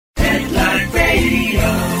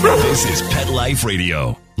This is Pet Life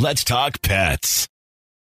Radio. Let's talk pets.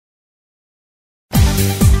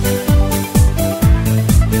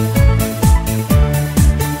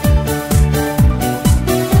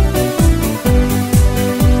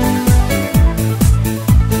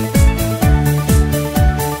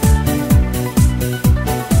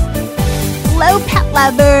 Hello, pet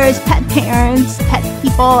lovers, pet parents, pet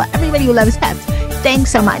people, everybody who loves pets. Thanks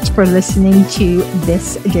so much for listening to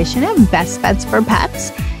this edition of Best Bets for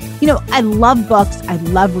Pets. You know, I love books. I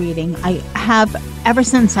love reading. I have ever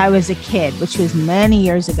since I was a kid, which was many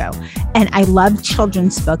years ago. And I love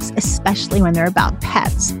children's books, especially when they're about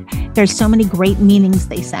pets. There's so many great meanings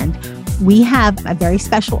they send. We have a very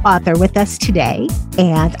special author with us today,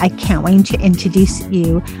 and I can't wait to introduce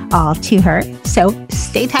you all to her. So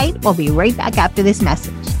stay tight. We'll be right back after this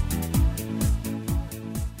message.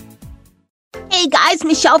 Hey guys,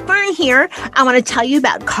 Michelle Fern here. I want to tell you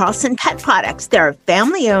about Carlson Pet Products. They're a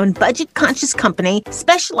family-owned, budget-conscious company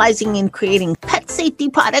specializing in creating pet safety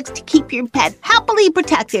products to keep your pet happily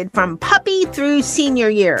protected from puppy through senior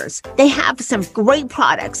years. They have some great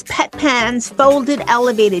products: pet pans, folded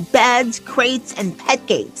elevated beds, crates, and pet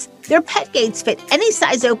gates. Their pet gates fit any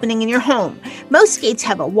size opening in your home. Most gates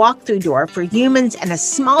have a walk-through door for humans and a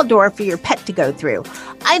small door for your pet to go through.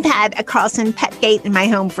 I've had a Carlson pet gate in my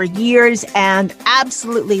home for years and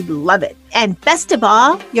absolutely love it. And best of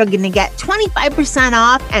all, you're going to get 25%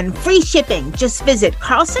 off and free shipping. Just visit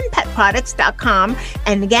carlsonpetproducts.com.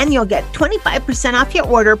 And again, you'll get 25% off your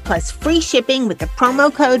order plus free shipping with the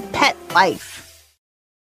promo code PETLIFE.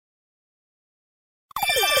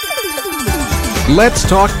 Let's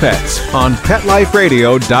Talk Pets on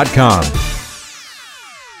PetLifeRadio.com.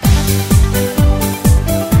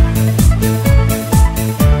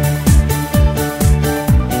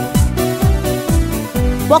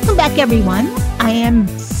 Welcome back, everyone. I am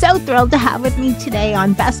so thrilled to have with me today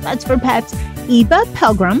on Best Bets for Pets, Eva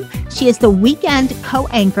Pilgrim. She is the weekend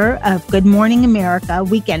co-anchor of Good Morning America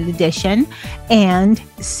Weekend Edition and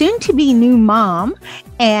soon-to-be new mom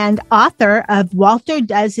and author of Walter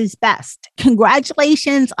Does His Best.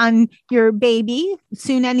 Congratulations on your baby,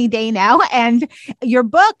 soon any day now, and your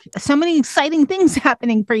book. So many exciting things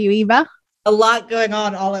happening for you, Eva. A lot going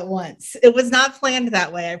on all at once. It was not planned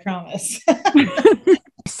that way, I promise.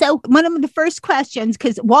 So one of the first questions,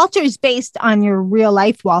 because Walter is based on your real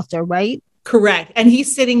life Walter, right? Correct. And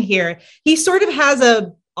he's sitting here. He sort of has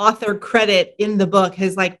a author credit in the book.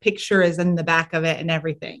 His picture is in the back of it and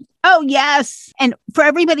everything. Oh, yes. And for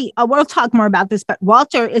everybody, we'll talk more about this, but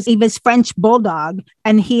Walter is Eva's French bulldog,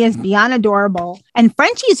 and he is beyond adorable. And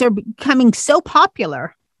Frenchies are becoming so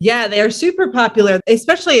popular. Yeah, they are super popular,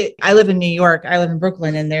 especially I live in New York. I live in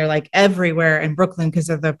Brooklyn, and they're everywhere in Brooklyn because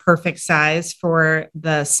of the perfect size for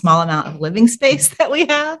the small amount of living space that we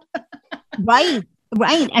have. Right.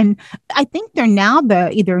 And I think they're now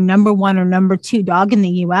the either number one or number two dog in the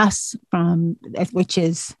U.S., which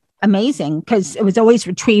is amazing because it was always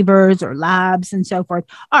retrievers or labs and so forth.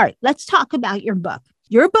 All right, let's talk about your book.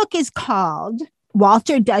 Your book is called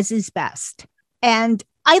Walter Does His Best. And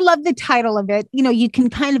I love the title of it. You know, you can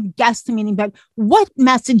kind of guess the meaning, but what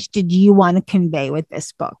message did you want to convey with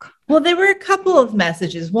this book? Well, there were a couple of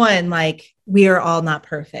messages. One, we are all not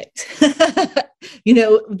perfect.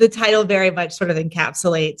 The title very much sort of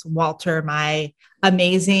encapsulates Walter, my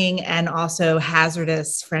amazing and also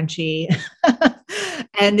hazardous Frenchie,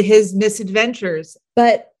 and his misadventures.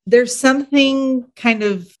 But there's something kind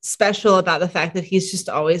of special about the fact that he's just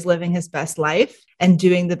always living his best life and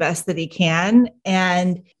doing the best that he can.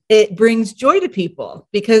 And it brings joy to people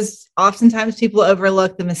because oftentimes people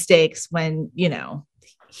overlook the mistakes when,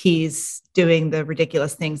 he's doing the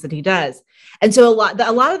ridiculous things that he does. And so a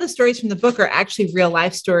lot of the stories from the book are actually real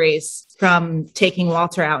life stories from taking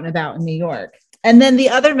Walter out and about in New York. And then the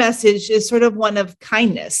other message is sort of one of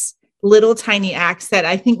kindness, little tiny acts that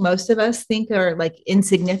I think most of us think are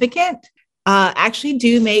insignificant, actually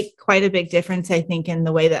do make quite a big difference, I think, in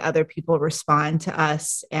the way that other people respond to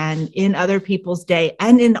us and in other people's day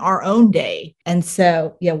and in our own day. And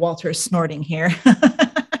so, yeah, Walter's snorting here.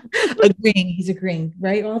 He's agreeing,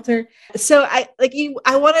 right, Walter? So I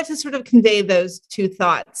wanted to sort of convey those two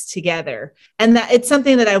thoughts together. And that it's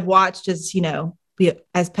something that I've watched as, we,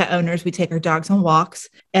 as pet owners, we take our dogs on walks,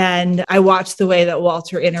 and I watch the way that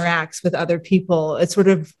Walter interacts with other people. It sort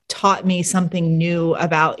of taught me something new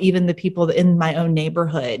about even the people in my own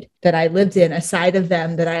neighborhood that I lived in, a side of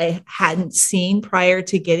them that I hadn't seen prior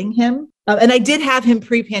to getting him. And I did have him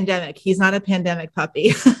pre-pandemic. He's not a pandemic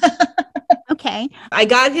puppy. Okay. I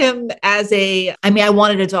got him I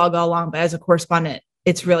wanted a dog all along, but as a correspondent,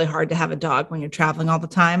 it's really hard to have a dog when you're traveling all the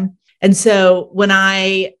time. And so when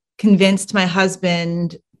I convinced my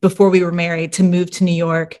husband before we were married to move to New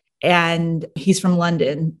York. And he's from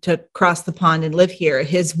London to cross the pond and live here.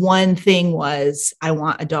 His one thing was, I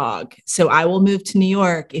want a dog. So I will move to New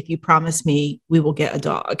York if you promise me we will get a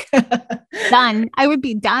dog. Done. I would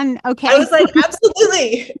be done. Okay. I was like,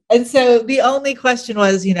 absolutely. And so the only question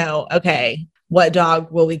was, okay, what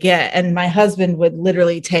dog will we get? And my husband would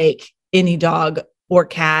literally take any dog or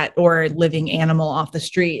cat or living animal off the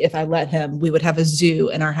street. If I let him, we would have a zoo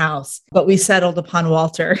in our house, but we settled upon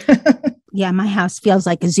Walter. Yeah, my house feels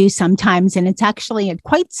like a zoo sometimes, and it's actually a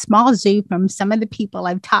quite small zoo from some of the people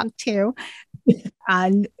I've talked to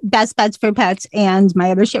on Best Beds for Pets and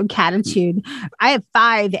my other show, Catitude. I have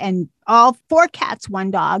 5 and all 4 cats,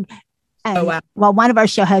 1 dog. And, oh, wow. Well, one of our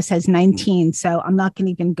show hosts has 19, so I'm not going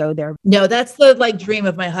to even go there. No, that's the dream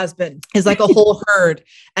of my husband is like a whole herd,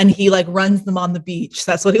 and he runs them on the beach.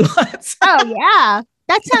 That's what he wants. Oh, yeah.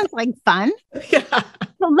 That sounds like fun. Yeah.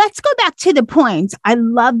 So let's go back to the points. I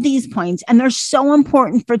love these points, and they're so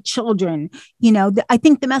important for children. I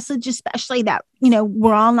think the message, especially that,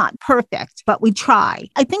 we're all not perfect, but we try.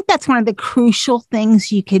 I think that's one of the crucial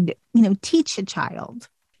things you could, teach a child.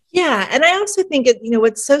 Yeah. And I also think,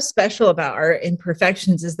 what's so special about our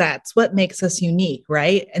imperfections is that's what makes us unique,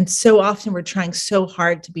 right? And so often we're trying so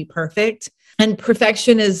hard to be perfect. And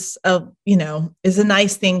perfection is a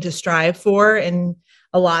nice thing to strive for in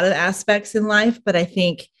a lot of aspects in life. But I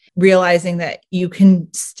think realizing that you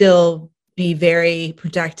can still be very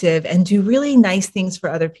productive and do really nice things for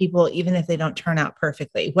other people, even if they don't turn out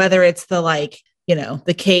perfectly, whether it's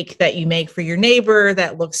the cake that you make for your neighbor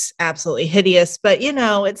that looks absolutely hideous, but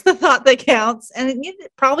it's the thought that counts, and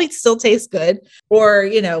it probably still tastes good. Or,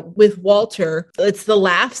 with Walter, it's the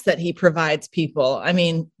laughs that he provides people. I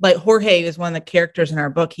mean, like Jorge is one of the characters in our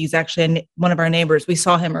book. He's actually one of our neighbors. We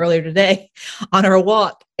saw him earlier today on our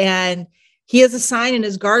walk, and he has a sign in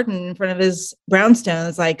his garden in front of his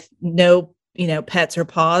brownstones, like no, pets or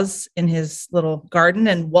paws in his little garden.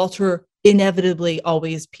 And Walter inevitably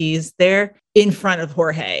always pees there in front of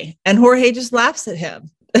Jorge, and Jorge just laughs at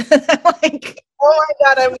him. I'm like, oh my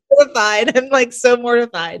God, I'm mortified. I'm so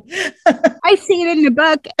mortified. I see it in the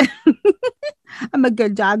book. I'm a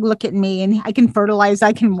good dog. Look at me, and I can fertilize,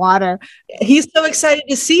 I can water. He's so excited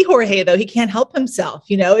to see Jorge, though. He can't help himself.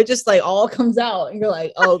 It just all comes out, and you're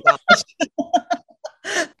like, oh gosh.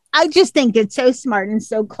 I just think it's so smart and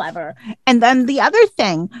so clever. And then the other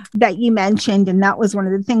thing that you mentioned, and that was one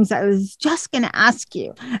of the things I was just going to ask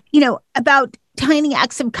you, about tiny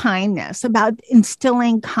acts of kindness, about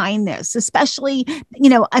instilling kindness, especially,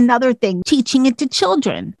 another thing, teaching it to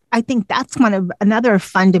children. I think that's another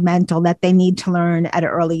fundamental that they need to learn at an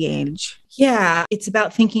early age. Yeah. It's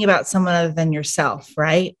about thinking about someone other than yourself,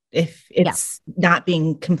 right? If it's not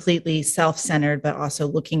being completely self-centered, but also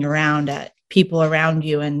looking around at people around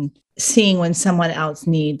you and seeing when someone else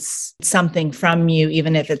needs something from you,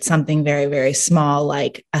 even if it's something very, very small,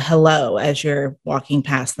 like a hello as you're walking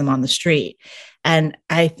past them on the street. And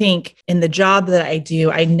I think in the job that I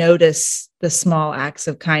do, I notice the small acts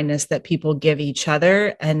of kindness that people give each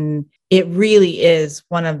other. And it really is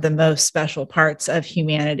one of the most special parts of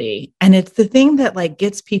humanity. And it's the thing that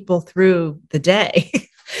gets people through the day.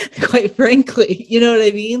 Quite frankly, you know what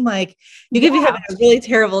I mean? You could be having a really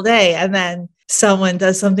terrible day, and then someone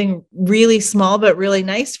does something really small, but really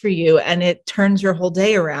nice for you, and it turns your whole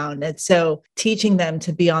day around. And so teaching them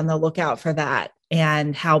to be on the lookout for that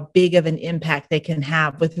and how big of an impact they can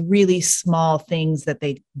have with really small things that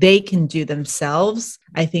they can do themselves,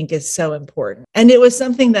 I think is so important. And it was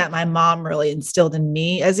something that my mom really instilled in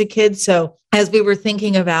me as a kid. So as we were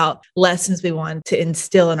thinking about lessons we wanted to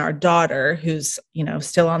instill in our daughter, who's,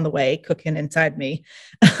 still on the way, cooking inside me,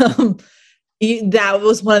 that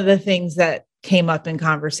was one of the things that came up in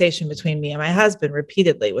conversation between me and my husband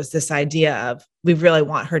repeatedly, was this idea of, we really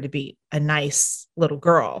want her to be a nice little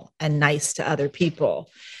girl and nice to other people.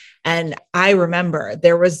 And I remember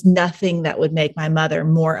there was nothing that would make my mother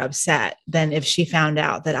more upset than if she found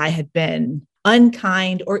out that I had been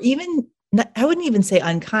unkind, or even, I wouldn't even say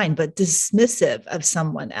unkind, but dismissive of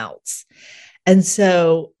someone else. And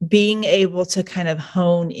so being able to kind of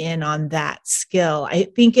hone in on that skill, I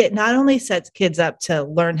think it not only sets kids up to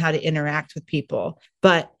learn how to interact with people,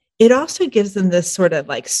 but it also gives them this sort of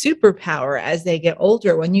superpower as they get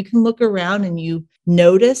older, when you can look around and you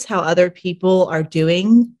notice how other people are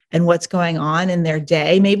doing and what's going on in their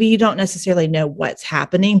day. Maybe you don't necessarily know what's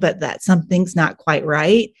happening, but that something's not quite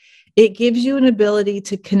right. It gives you an ability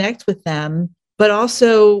to connect with them, but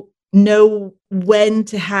also know when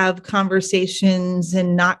to have conversations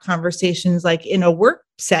and not conversations, like in a work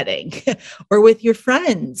setting or with your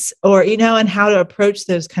friends, or, and how to approach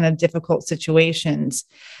those kind of difficult situations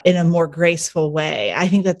in a more graceful way. I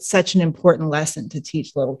think that's such an important lesson to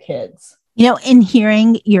teach little kids. In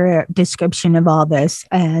hearing your description of all this,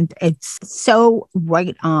 and it's so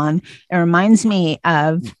right on, it reminds me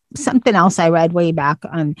of something else I read way back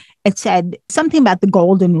on. It said something about the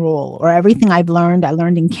golden rule, or everything I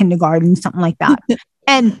learned in kindergarten, something like that.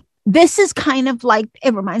 And this is kind of like,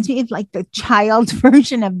 it reminds me of like the child's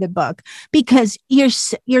version of the book, because you're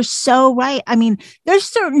so right. I mean, there's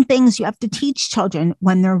certain things you have to teach children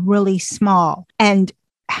when they're really small, and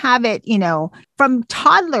have it, from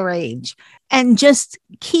toddler age, and just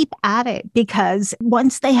keep at it, because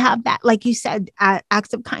once they have that, like you said,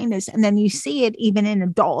 acts of kindness, and then you see it even in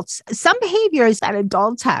adults, some behaviors that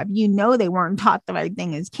adults have, they weren't taught the right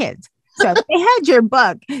thing as kids. So if they had your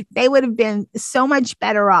book, they would have been so much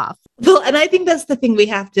better off. Well, and I think that's the thing, we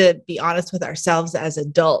have to be honest with ourselves as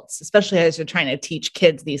adults, especially as you're trying to teach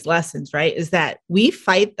kids these lessons, right? Is that we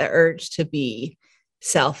fight the urge to be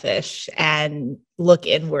selfish and look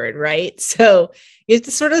inward, right? So you have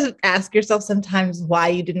to sort of ask yourself sometimes why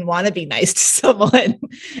you didn't want to be nice to someone,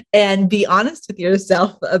 and be honest with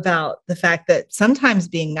yourself about the fact that sometimes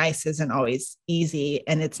being nice isn't always easy,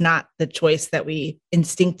 and it's not the choice that we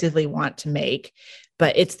instinctively want to make,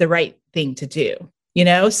 but it's the right thing to do.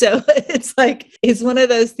 So it's one of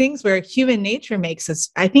those things where human nature makes us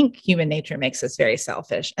very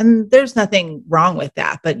selfish, and there's nothing wrong with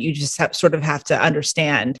that, but you just sort of have to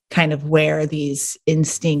understand kind of where these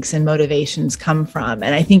instincts and motivations come from.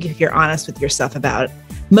 And I think if you're honest with yourself about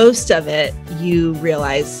most of it, you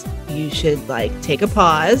realize you should take a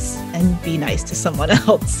pause and be nice to someone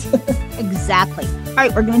else. Exactly. All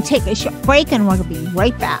right, we're going to take a short break, and we're going to be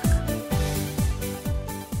right back.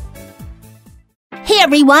 Hey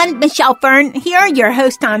everyone, Michelle Fern here, your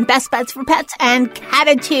host on Best Bets for Pets and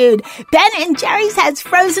Catitude. Ben and Jerry's has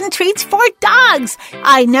frozen treats for dogs.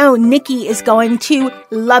 I know Nikki is going to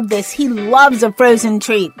love this. He loves a frozen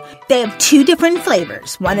treat. They have 2 different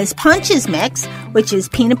flavors. One is Punch's Mix, which is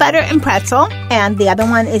peanut butter and pretzel, and the other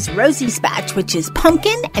one is Rosie's Batch, which is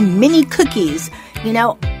pumpkin and mini cookies.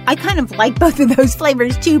 I kind of like both of those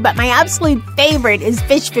flavors too, but my absolute favorite is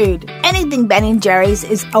fish food. Anything Ben & Jerry's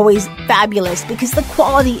is always fabulous because the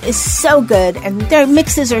quality is so good and their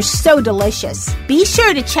mixes are so delicious. Be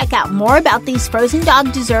sure to check out more about these frozen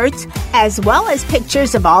dog desserts, as well as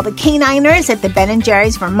pictures of all the caniners at the Ben &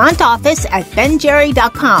 Jerry's Vermont office at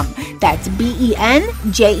benjerry.com. That's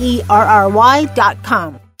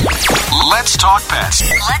BENJERRY.com. Let's talk pets.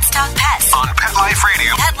 Let's talk pets On Pet Life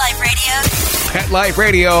Radio. Pet Life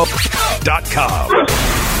Radio. PetLifeRadio.com.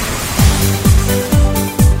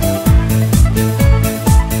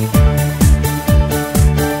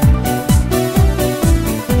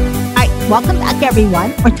 Welcome back,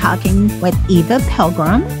 everyone. We're talking with Eva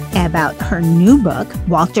Pilgrim about her new book,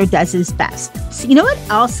 Walter Does His Best. So you know what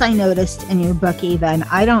else I noticed in your book, Eva? And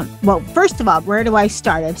first of all, where do I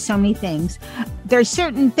start? I have so many things. There's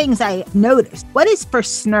certain things I noticed. What is for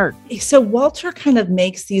snort? So Walter kind of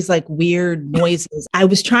makes these weird noises. I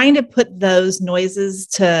was trying to put those noises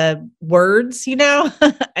to words,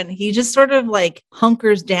 and he just sort of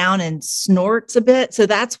hunkers down and snorts a bit. So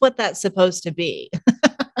that's what that's supposed to be.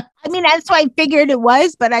 I mean, that's what I figured it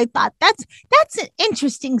was, but I thought that's an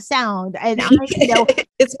interesting sound. And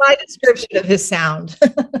it's my description of his sound.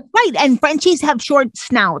 Right. And Frenchies have short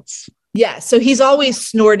snouts. Yeah. So he's always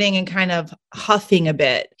snorting and kind of huffing a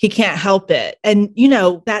bit. He can't help it. And,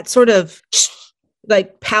 that sort of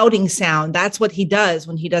pouting sound, that's what he does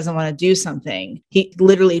when he doesn't want to do something. He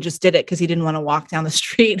literally just did it because he didn't want to walk down the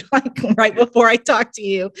street right before I talked to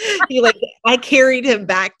you. I carried him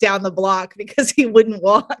back down the block because he wouldn't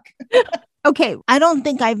walk. Okay. I don't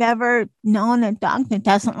think I've ever known a dog that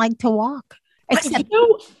doesn't like to walk. Except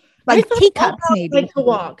teacups, maybe. Like to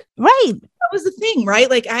walk. Right. That was the thing, right?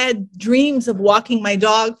 I had dreams of walking my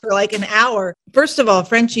dog for an hour. First of all,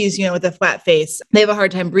 Frenchies, with a flat face, they have a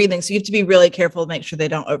hard time breathing. So you have to be really careful to make sure they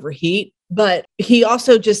don't overheat. But he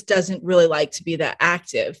also just doesn't really like to be that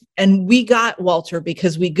active. And we got Walter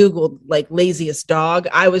because we Googled laziest dog.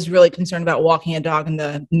 I was really concerned about walking a dog in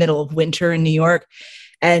the middle of winter in New York.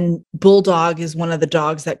 And Bulldog is one of the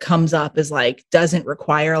dogs that comes up as doesn't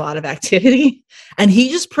require a lot of activity. And he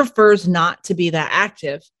just prefers not to be that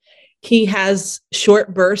active. He has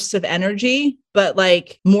short bursts of energy, but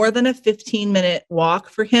more than a 15-minute walk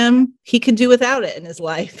for him, he could do without it in his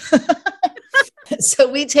life. So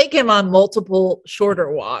we take him on multiple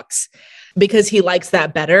shorter walks because he likes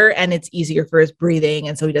that better and it's easier for his breathing.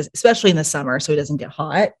 And so he does, especially in the summer, so he doesn't get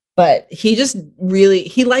hot. But he just really,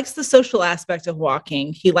 he likes the social aspect of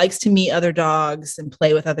walking. He likes to meet other dogs and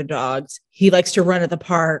play with other dogs. He likes to run at the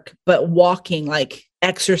park, but walking, like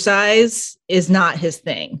exercise, is not his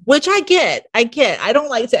thing, which I get. I don't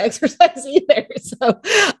like to exercise either. So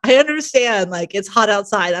I understand, like, it's hot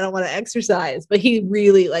outside. I don't want to exercise, but he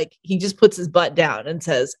really, like, he just puts his butt down and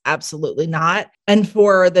says, absolutely not. And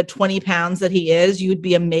for the 20 pounds that he is, you would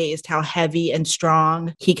be amazed how heavy and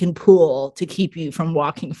strong he can pull to keep you from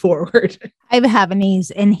walking forward. I have a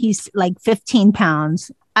Havanese and he's like 15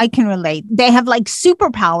 pounds. I can relate. They have like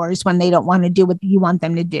superpowers when they don't want to do what you want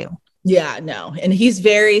them to do. Yeah, no. And he's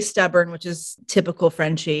very stubborn, which is typical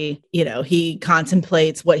Frenchie. You know, he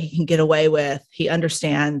contemplates what he can get away with. He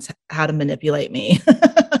understands how to manipulate me.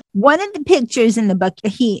 One of the pictures in the book,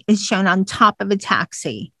 he is shown on top of a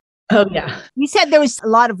taxi. Oh, yeah. You said there was a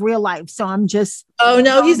lot of real life. So I'm just. Oh,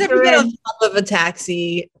 no, he's never been on top of a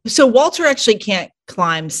taxi. So Walter actually can't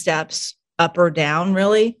climb steps up or down,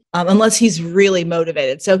 really, unless he's really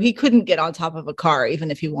motivated. So he couldn't get on top of a car, even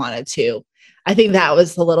if he wanted to. I think that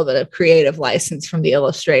was a little bit of creative license from the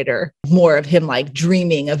illustrator, more of him like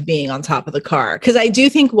dreaming of being on top of the car. Because I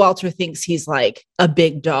do think Walter thinks he's like a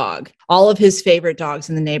big dog. All of his favorite dogs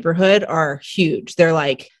in the neighborhood are huge. They're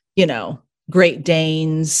like, you know, Great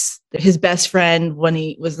Danes. His best friend when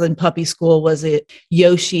he was in puppy school was a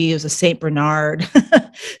Yoshi, he was a Saint Bernard.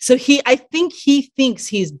 So I think he thinks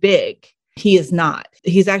he's big. He is not.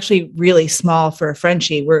 He's actually really small for a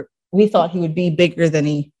Frenchie. We thought he would be bigger than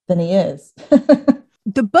he is.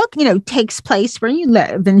 The book, takes place where you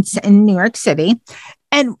live in New York City.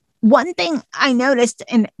 And one thing I noticed,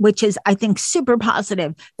 and which is, I think, super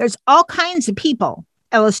positive, there's all kinds of people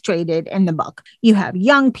illustrated in the book. You have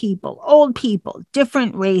young people, old people,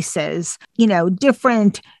 different races,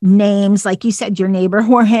 different names. Like you said, your neighbor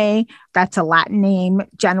Jorge, that's a Latin name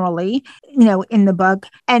generally, in the book.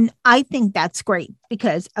 And I think that's great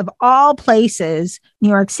because of all places, New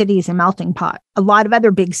York City is a melting pot. A lot of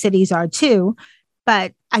other big cities are too.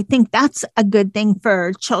 But I think that's a good thing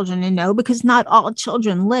for children to know because not all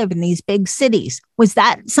children live in these big cities. Was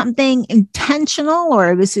that something intentional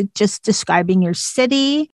or was it just describing your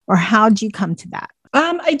city or how did you come to that?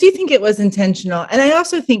 I do think it was intentional. And I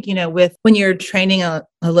also think, when you're training a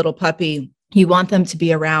little puppy, you want them to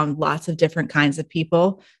be around lots of different kinds of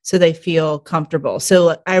people so they feel comfortable.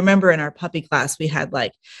 So I remember in our puppy class, we had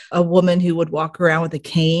like a woman who would walk around with a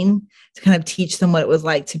cane to kind of teach them what it was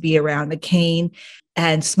like to be around a cane,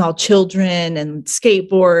 and small children and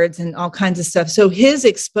skateboards and all kinds of stuff. So his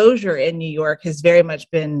exposure in New York has very much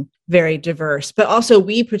been very diverse. But also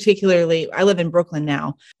I live in Brooklyn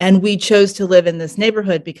now, and we chose to live in this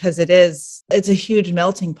neighborhood because it's a huge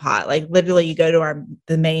melting pot. Like literally you go to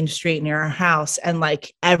the main street near our house and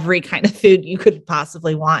like every kind of food you could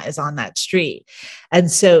possibly want is on that street. And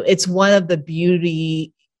so it's one of the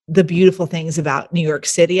beautiful things about New York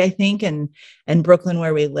City, I think, and Brooklyn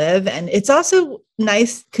where we live. And it's also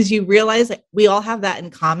nice because you realize that we all have that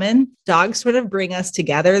in common. Dogs sort of bring us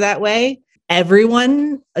together that way.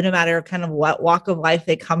 Everyone, no matter kind of what walk of life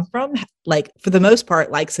they come from, like for the most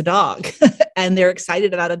part, likes a dog and they're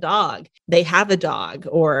excited about a dog. They have a dog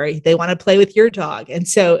or they want to play with your dog. And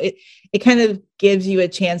so it kind of gives you a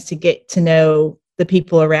chance to get to know the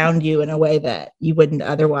people around you in a way that you wouldn't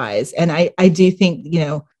otherwise. And I do think,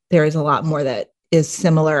 there is a lot more that is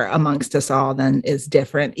similar amongst us all than is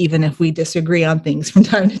different, even if we disagree on things from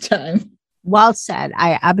time to time. Well said.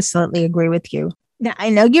 I absolutely agree with you. Now, I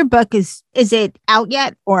know your book is it out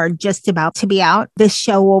yet or just about to be out? This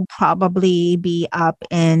show will probably be up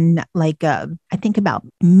in I think about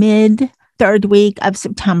mid-third week of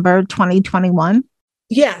September 2021.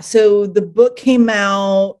 Yeah. So the book came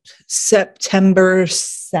out September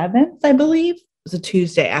 7th, I believe. It was a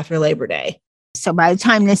Tuesday after Labor Day. So by the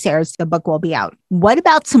time this airs, the book will be out. What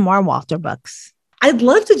about some more Walter books? I'd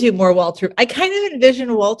love to do more Walter. I kind of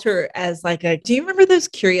envision Walter as do you remember those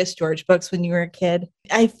Curious George books when you were a kid?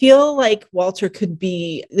 I feel like Walter could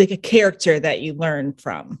be like a character that you learn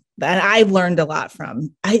from. And I've learned a lot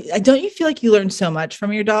from. I don't you feel like you learn so much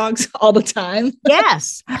from your dogs all the time?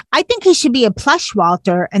 Yes. I think he should be a plush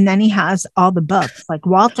Walter. And then he has all the books like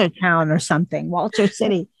Walter Town or something, Walter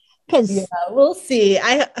City. Yeah, we'll see.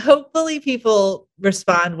 Hopefully people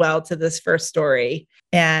respond well to this first story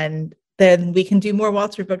and then we can do more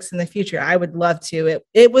Walter books in the future. I would love to.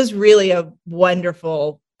 It was really a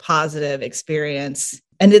wonderful, positive experience.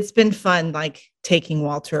 And it's been fun, like taking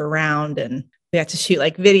Walter around and we got to shoot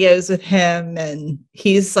like videos with him and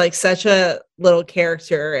he's like such a little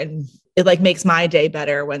character and it like makes my day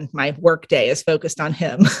better when my work day is focused on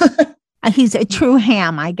him. He's a true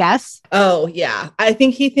ham, I guess. Oh, yeah. I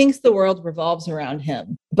think he thinks the world revolves around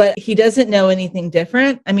him, but he doesn't know anything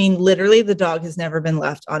different. I mean, literally, the dog has never been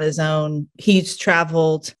left on his own. He's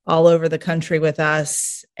traveled all over the country with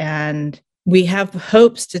us, and we have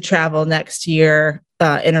hopes to travel next year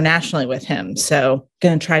internationally with him. So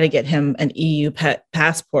going to try to get him an EU pet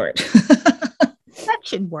passport. That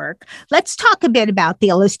should work. Let's talk a bit about the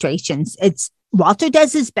illustrations. It's Walter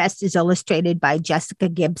Does His Best is illustrated by Jessica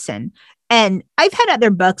Gibson. And I've had other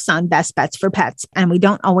books on best bets for pets, and we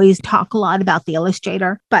don't always talk a lot about the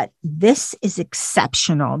illustrator, but this is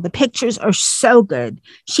exceptional. The pictures are so good.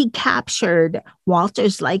 She captured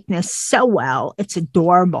Walter's likeness so well. It's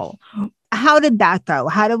adorable. How did that go?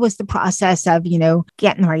 Was the process of,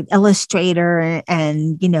 getting the right illustrator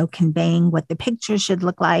and conveying what the picture should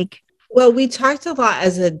look like? Well, we talked a lot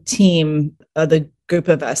as a team, the group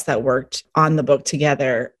of us that worked on the book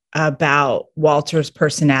together, about Walter's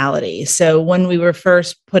personality. So when we were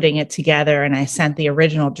first putting it together and I sent the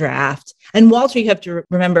original draft, and Walter, you have to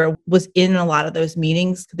remember, was in a lot of those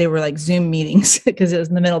meetings. They were like Zoom meetings because it was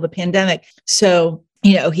in the middle of the pandemic. So,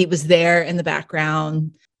 he was there in the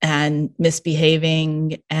background and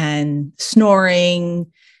misbehaving and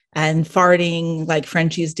snoring and farting like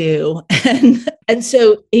Frenchies do. And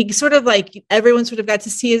so he sort of like, everyone sort of got to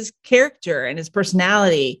see his character and his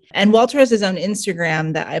personality. And Walter has his own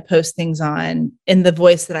Instagram that I post things on in the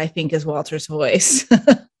voice that I think is Walter's voice.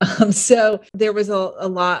 So there was a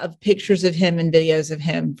lot of pictures of him and videos of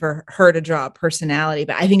him for her to draw a personality.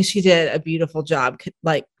 But I think she did a beautiful job,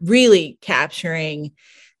 like really capturing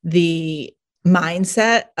the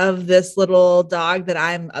mindset of this little dog that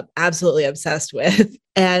I'm absolutely obsessed with.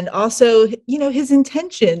 And also, his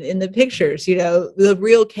intention in the pictures, the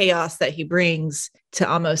real chaos that he brings to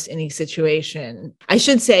almost any situation. I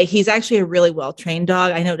should say he's actually a really well-trained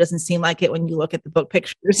dog. I know it doesn't seem like it when you look at the book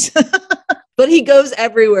pictures, but he goes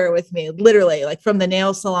everywhere with me, literally, like from the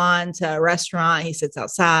nail salon to a restaurant. He sits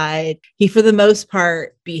outside. He, for the most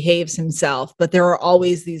part, behaves himself, but there are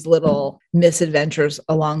always these little misadventures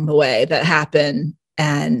along the way that happen.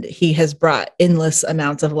 And he has brought endless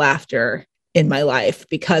amounts of laughter in my life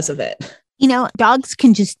because of it. Dogs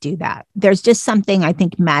can just do that. There's just something, I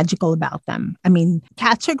think, magical about them. I mean,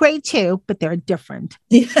 cats are great too, but they're different.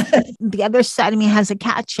 The other side of me has a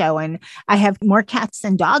cat show, and I have more cats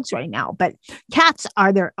than dogs right now, but cats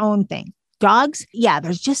are their own thing. Dogs,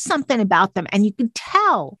 there's just something about them. And you can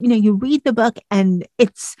tell, you read the book and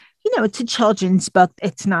it's a children's book.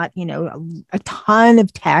 It's not, a ton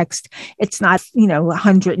of text. It's not,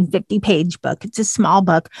 150-page book. It's a small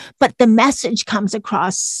book, but the message comes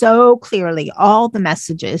across so clearly. All the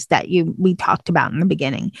messages that we talked about in the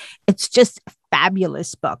beginning. It's just a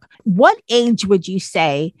fabulous book. What age would you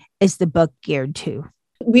say is the book geared to?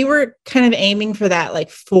 We were kind of aiming for that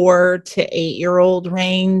like 4 to 8-year-old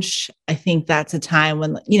range. I think that's a time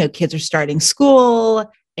when, kids are starting school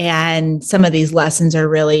and some of these lessons are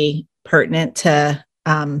really pertinent to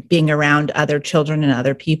being around other children and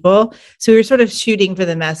other people. So we were sort of shooting for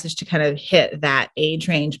the message to kind of hit that age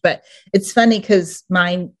range. But it's funny because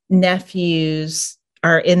my nephews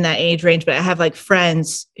are in that age range, but I have like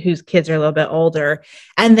friends whose kids are a little bit older,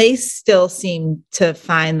 and they still seem to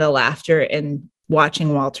find the laughter in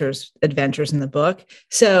watching Walter's adventures in the book.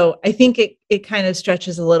 So I think it kind of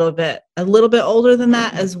stretches a little bit older than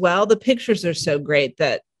that as well. The pictures are so great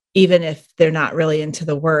that even if they're not really into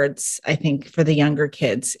the words, I think for the younger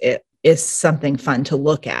kids, it is something fun to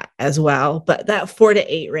look at as well. But that 4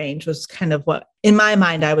 to 8 range was kind of what, in my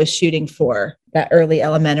mind, I was shooting for, that early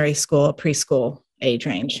elementary school, preschool age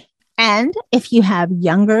range. And if you have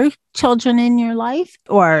younger children in your life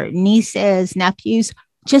or nieces, nephews,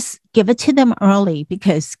 just give it to them early,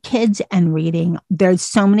 because kids and reading, there's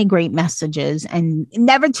so many great messages, and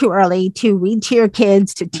never too early to read to your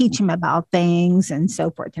kids, to teach them about things and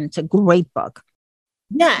so forth. And it's a great book.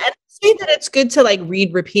 Yeah. And I say that it's good to like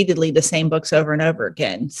read repeatedly the same books over and over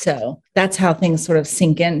again. So that's how things sort of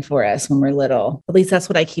sink in for us when we're little. At least that's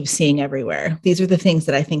what I keep seeing everywhere. These are the things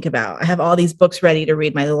that I think about. I have all these books ready to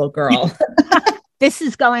read my little girl. This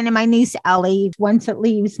is going to my niece, Ellie, once it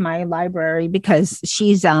leaves my library, because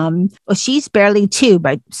she's barely 2,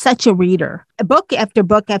 but such a reader, book after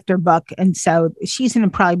book after book. And so she's going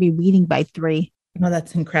to probably be reading by 3. Oh,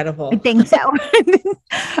 that's incredible. I think so.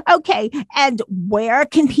 Okay. And where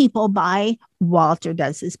can people buy Walter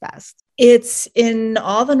Does His Best? It's in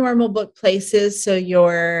all the normal book places. So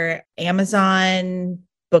your Amazon,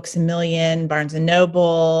 Books A Million, Barnes and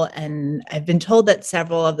Noble, and I've been told that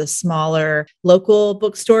several of the smaller local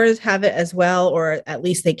bookstores have it as well, or at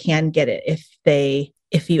least they can get it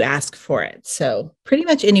if you ask for it. So pretty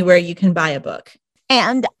much anywhere you can buy a book.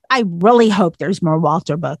 And I really hope there's more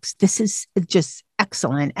Walter books. This is just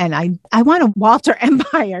excellent. And I want a Walter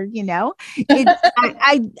empire,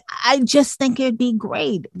 I just think it'd be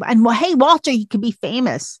great. And well, hey, Walter, you could be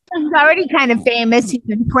famous. He's already kind of famous. He's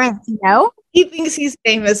in print, He thinks he's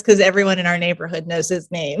famous because everyone in our neighborhood knows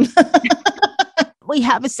his name. We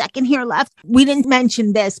have a second here left. We didn't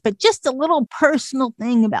mention this, but just a little personal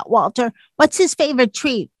thing about Walter. What's his favorite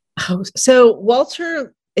treat? Oh, so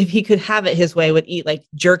Walter, if he could have it his way, would eat like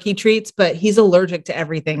jerky treats, but he's allergic to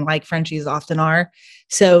everything like Frenchies often are.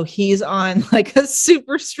 So he's on like a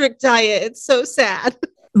super strict diet. It's so sad.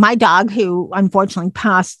 My dog, who unfortunately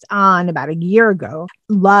passed on about a year ago,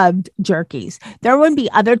 loved jerkies. There would be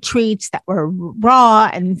other treats that were raw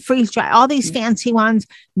and freeze dry, all these fancy ones.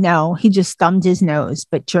 No, he just thumbed his nose,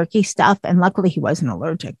 but jerky stuff. And luckily he wasn't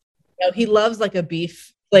allergic. No, he loves like a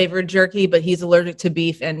beef flavored jerky, but he's allergic to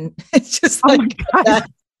beef. And it's just like, that.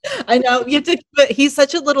 I know you have to, but he's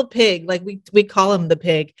such a little pig. Like we call him the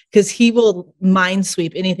pig because he will mind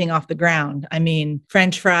sweep anything off the ground. I mean,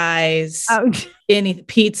 French fries, any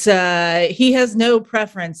pizza. He has no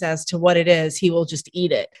preference as to what it is. He will just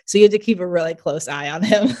eat it. So you have to keep a really close eye on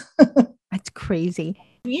him. That's crazy.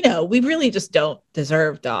 We really just don't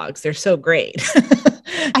deserve dogs. They're so great.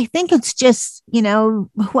 I think it's just,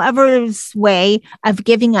 whoever's way of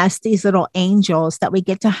giving us these little angels that we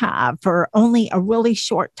get to have for only a really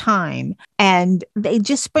short time. And they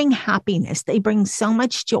just bring happiness. They bring so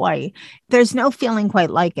much joy. There's no feeling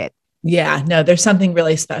quite like it. Yeah, no, there's something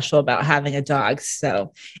really special about having a dog.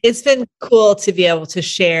 So it's been cool to be able to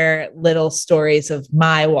share little stories of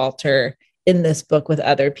my Walter in this book with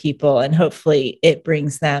other people. And hopefully it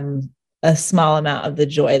brings them a small amount of the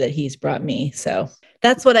joy that he's brought me. So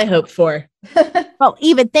that's what I hope for. Well,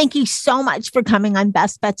 Eva, thank you so much for coming on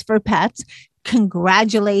Best Bets for Pets.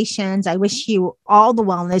 Congratulations. I wish you all the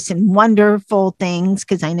wellness and wonderful things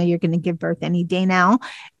because I know you're going to give birth any day now.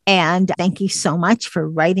 And thank you so much for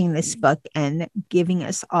writing this book and giving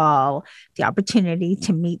us all the opportunity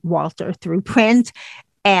to meet Walter through print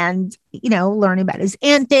and, learn about his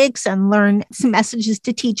antics and learn some messages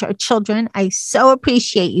to teach our children. I so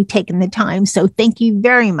appreciate you taking the time. So thank you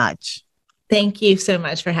very much. Thank you so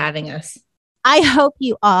much for having us. I hope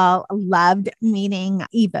you all loved meeting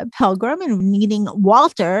Eva Pilgrim and meeting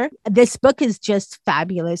Walter. This book is just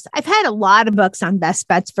fabulous. I've had a lot of books on Best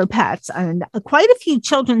Bets for Pets and quite a few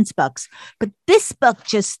children's books, but this book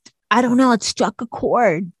just, I don't know, it struck a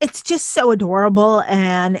chord. It's just so adorable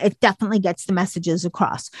and it definitely gets the messages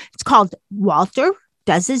across. It's called Walter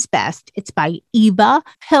Does His Best. It's by Eva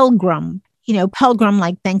Pilgrim. Pilgrim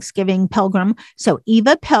like Thanksgiving pilgrim. So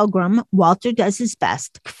Eva Pilgrim, Walter Does His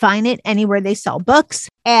Best. Find it anywhere they sell books.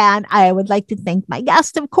 And I would like to thank my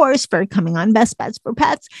guest, of course, for coming on Best Bets for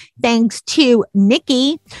Pets. Thanks to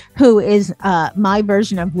Nikki, who is my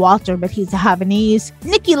version of Walter, but he's a Havanese.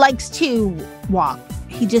 Nikki likes to walk.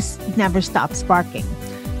 He just never stops barking.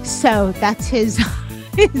 So that's his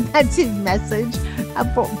that's his message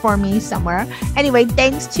for me somewhere. Anyway,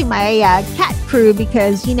 thanks to my cat crew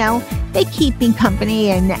because, they keep me company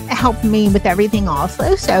and help me with everything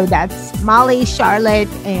also. So that's Molly, Charlotte,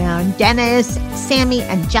 and Dennis, Sammy,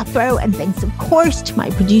 and Jethro. And thanks, of course, to my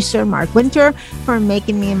producer, Mark Winter, for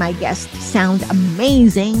making me and my guests sound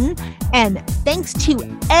amazing. And thanks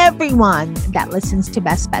to everyone that listens to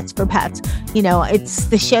Best Bets for Pets.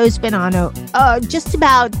 The show's been on just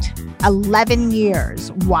about 11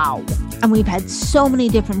 years. Wow. And we've had so many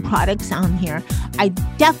different products on here. I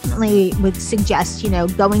definitely would suggest,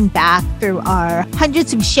 going back through our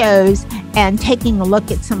hundreds of shows and taking a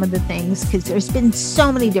look at some of the things because there's been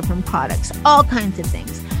so many different products, all kinds of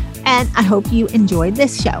things. And I hope you enjoyed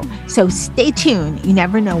this show. So stay tuned. You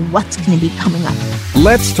never know what's going to be coming up.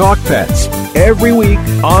 Let's Talk Pets every week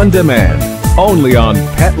on demand, only on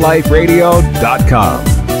PetLifeRadio.com.